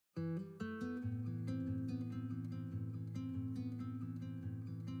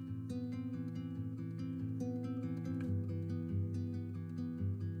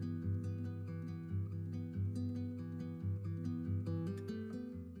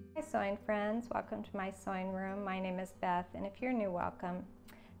sewing friends, welcome to my sewing room. My name is Beth, and if you're new, welcome.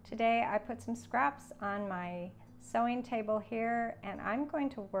 Today I put some scraps on my sewing table here, and I'm going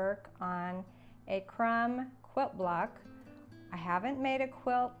to work on a crumb quilt block. I haven't made a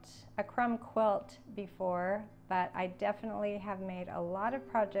crumb quilt before, but I definitely have made a lot of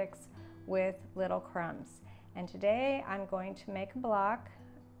projects with little crumbs. And today I'm going to make a block.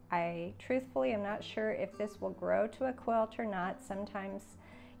 I truthfully am not sure if this will grow to a quilt or not. Sometimes,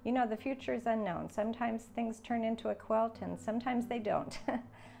 you know, the future is unknown. Sometimes things turn into a quilt and sometimes they don't.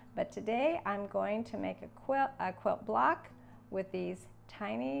 But today I'm going to make a quilt block with these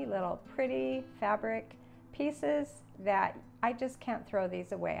tiny little pretty fabric pieces that I just can't throw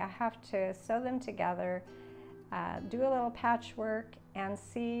these away. I have to sew them together, do a little patchwork, and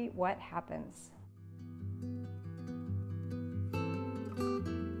see what happens.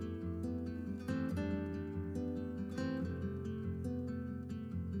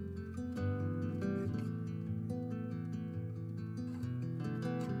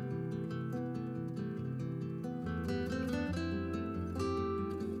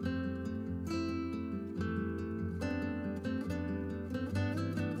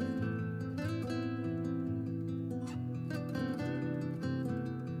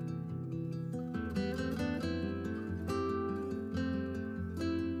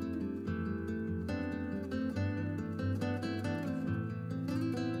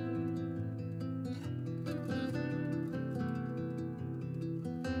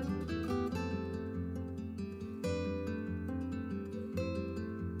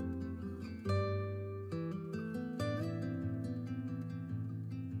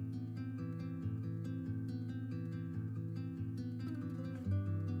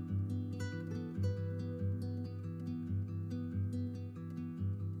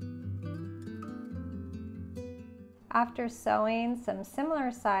 After sewing some similar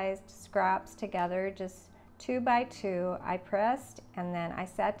sized scraps together, just 2 by 2, I pressed and then I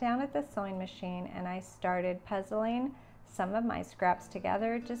sat down at the sewing machine and I started puzzling some of my scraps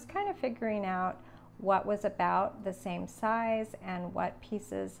together, just kind of figuring out what was about the same size and what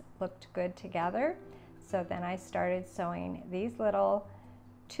pieces looked good together. So then I started sewing these little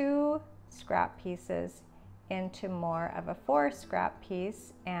 2 scrap pieces into more of a 4 scrap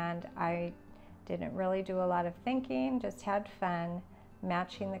piece, and I didn't really do a lot of thinking, just had fun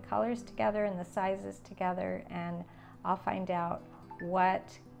matching the colors together and the sizes together, and I'll find out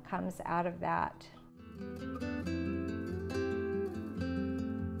what comes out of that.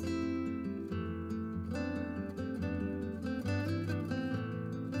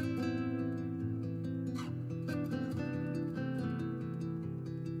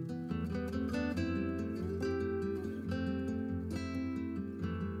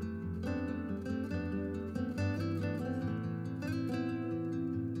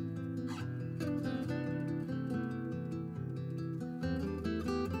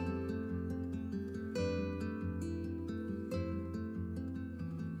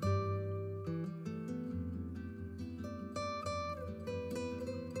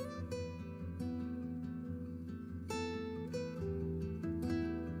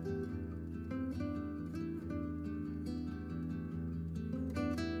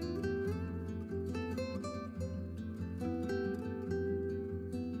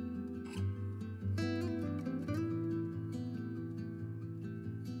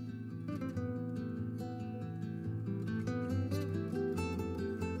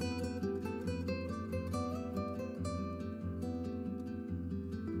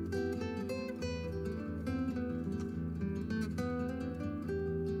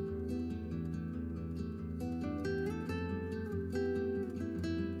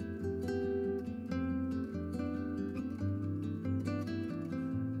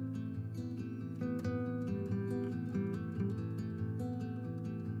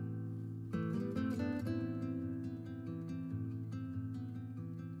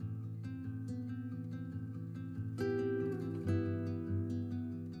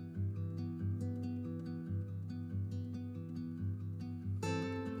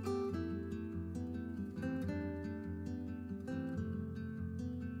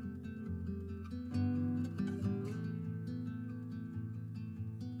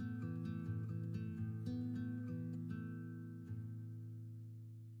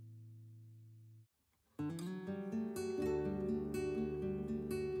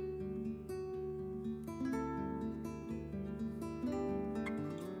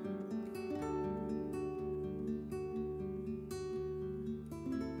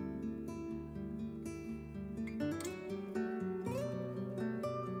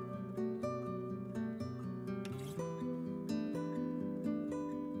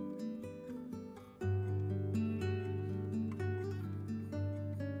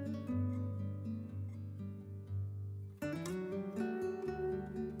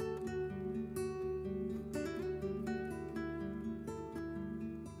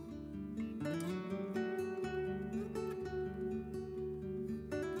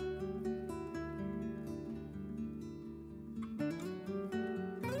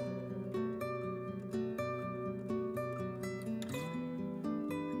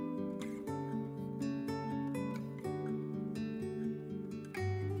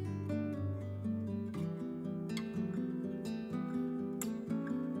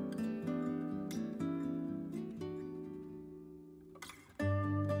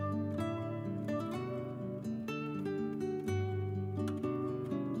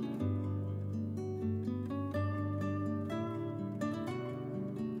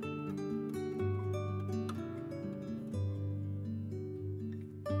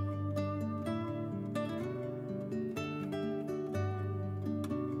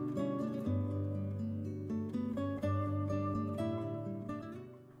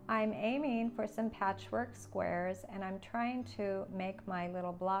 I'm aiming for some patchwork squares, and I'm trying to make my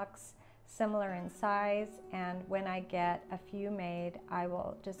little blocks similar in size, and when I get a few made, I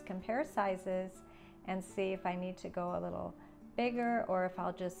will just compare sizes and see if I need to go a little bigger or if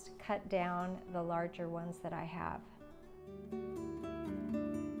I'll just cut down the larger ones that I have.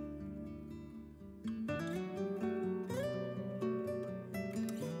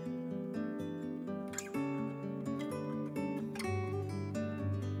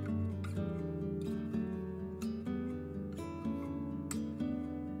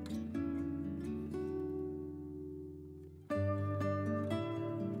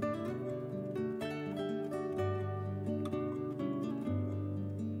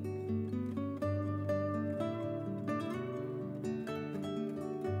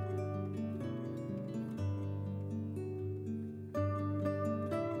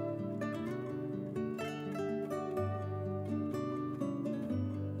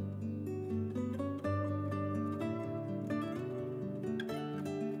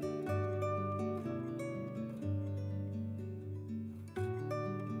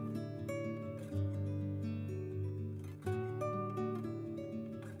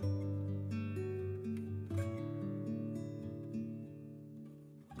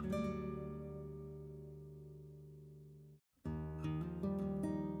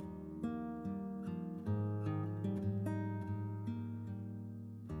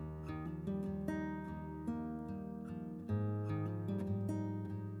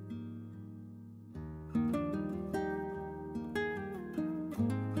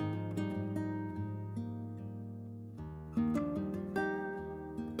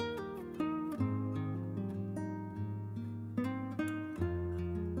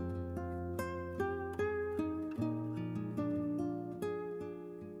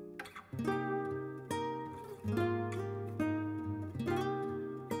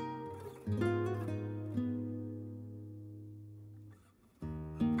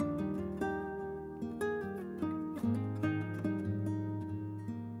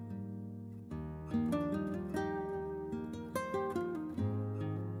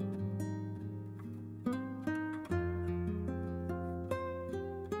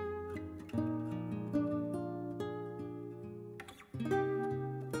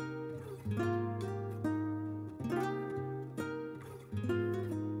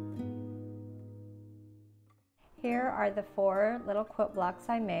 Here are the 4 little quilt blocks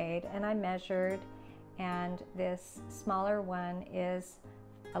I made, and I measured, and this smaller one is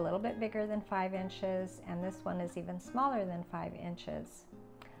a little bit bigger than 5 inches, and this one is even smaller than 5 inches.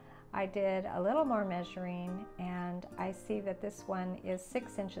 I did a little more measuring, and I see that this one is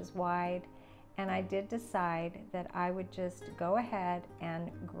 6 inches wide, and I did decide that I would just go ahead and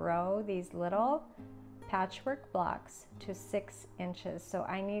grow these little patchwork blocks to 6 inches. So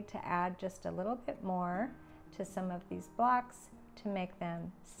I need to add just a little bit more to some of these blocks to make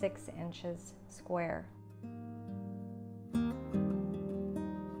them 6 inches square.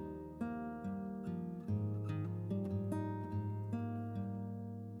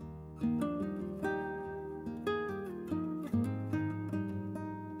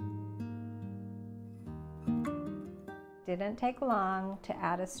 Didn't take long to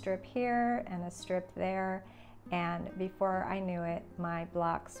add a strip here and a strip there, and before I knew it, my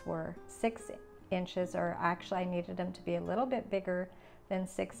blocks were 6 inches, or actually I needed them to be a little bit bigger than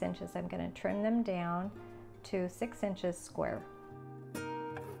 6 inches. I'm going to trim them down to 6 inches square.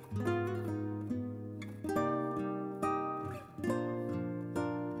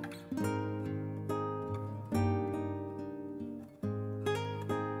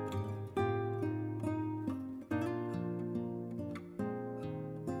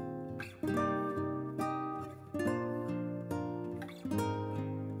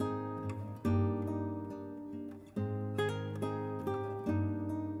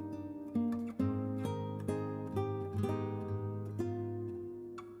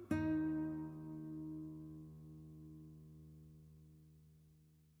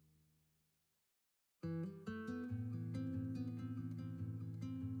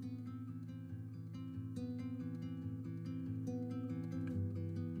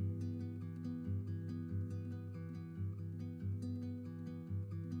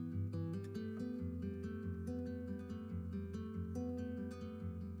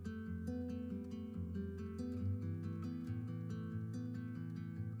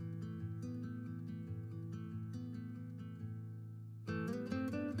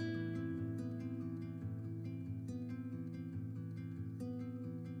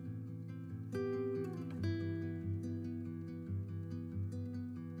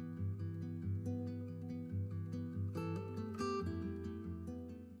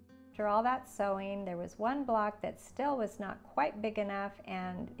 after all that sewing, there was one block that still was not quite big enough,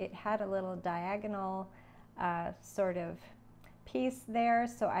 and it had a little diagonal sort of piece there.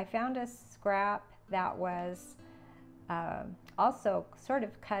 So I found a scrap that was also sort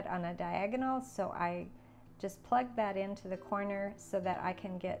of cut on a diagonal. So I just plugged that into the corner so that I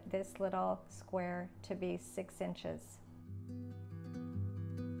can get this little square to be 6 inches.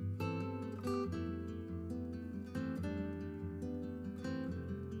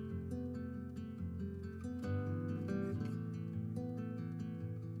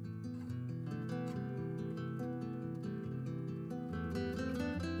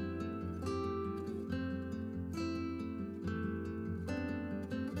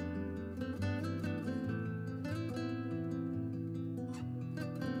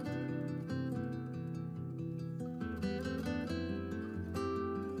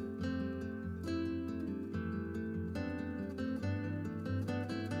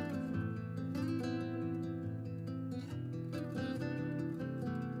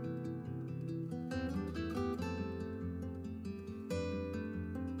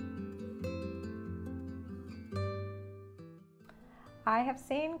 I have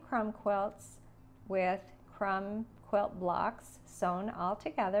seen crumb quilts with crumb quilt blocks sewn all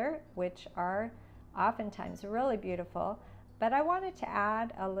together, which are oftentimes really beautiful, but I wanted to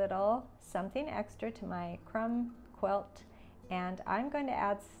add a little something extra to my crumb quilt, and I'm going to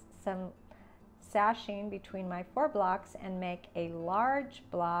add some sashing between my 4 blocks and make a large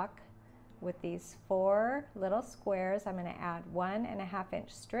block with these 4 little squares. I'm going to add 1.5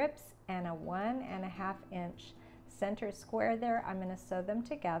 inch strips and a 1.5 inch center square there. I'm going to sew them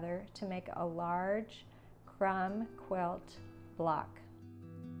together to make a large crumb quilt block.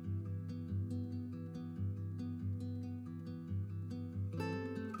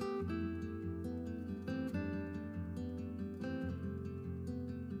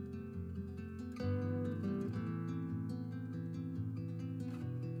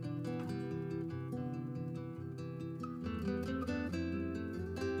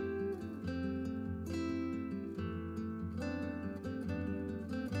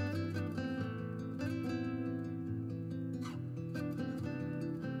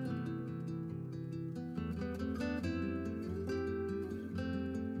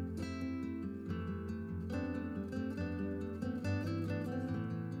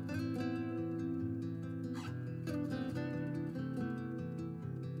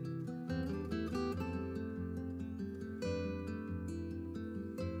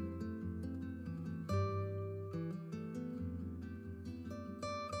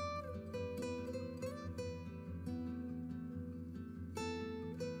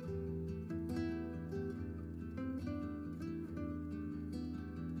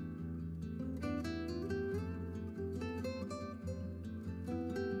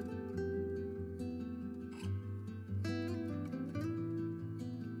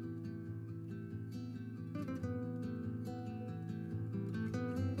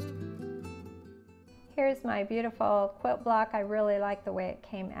 Here's my beautiful quilt block. I really like the way it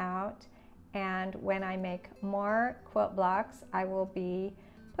came out, and when I make more quilt blocks, I will be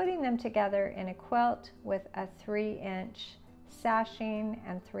putting them together in a quilt with a 3-inch sashing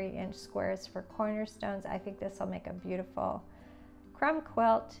and 3-inch squares for cornerstones. I think this will make a beautiful crumb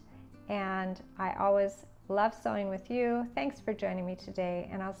quilt, and I always love sewing with you. Thanks for joining me today,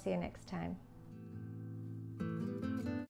 and I'll see you next time.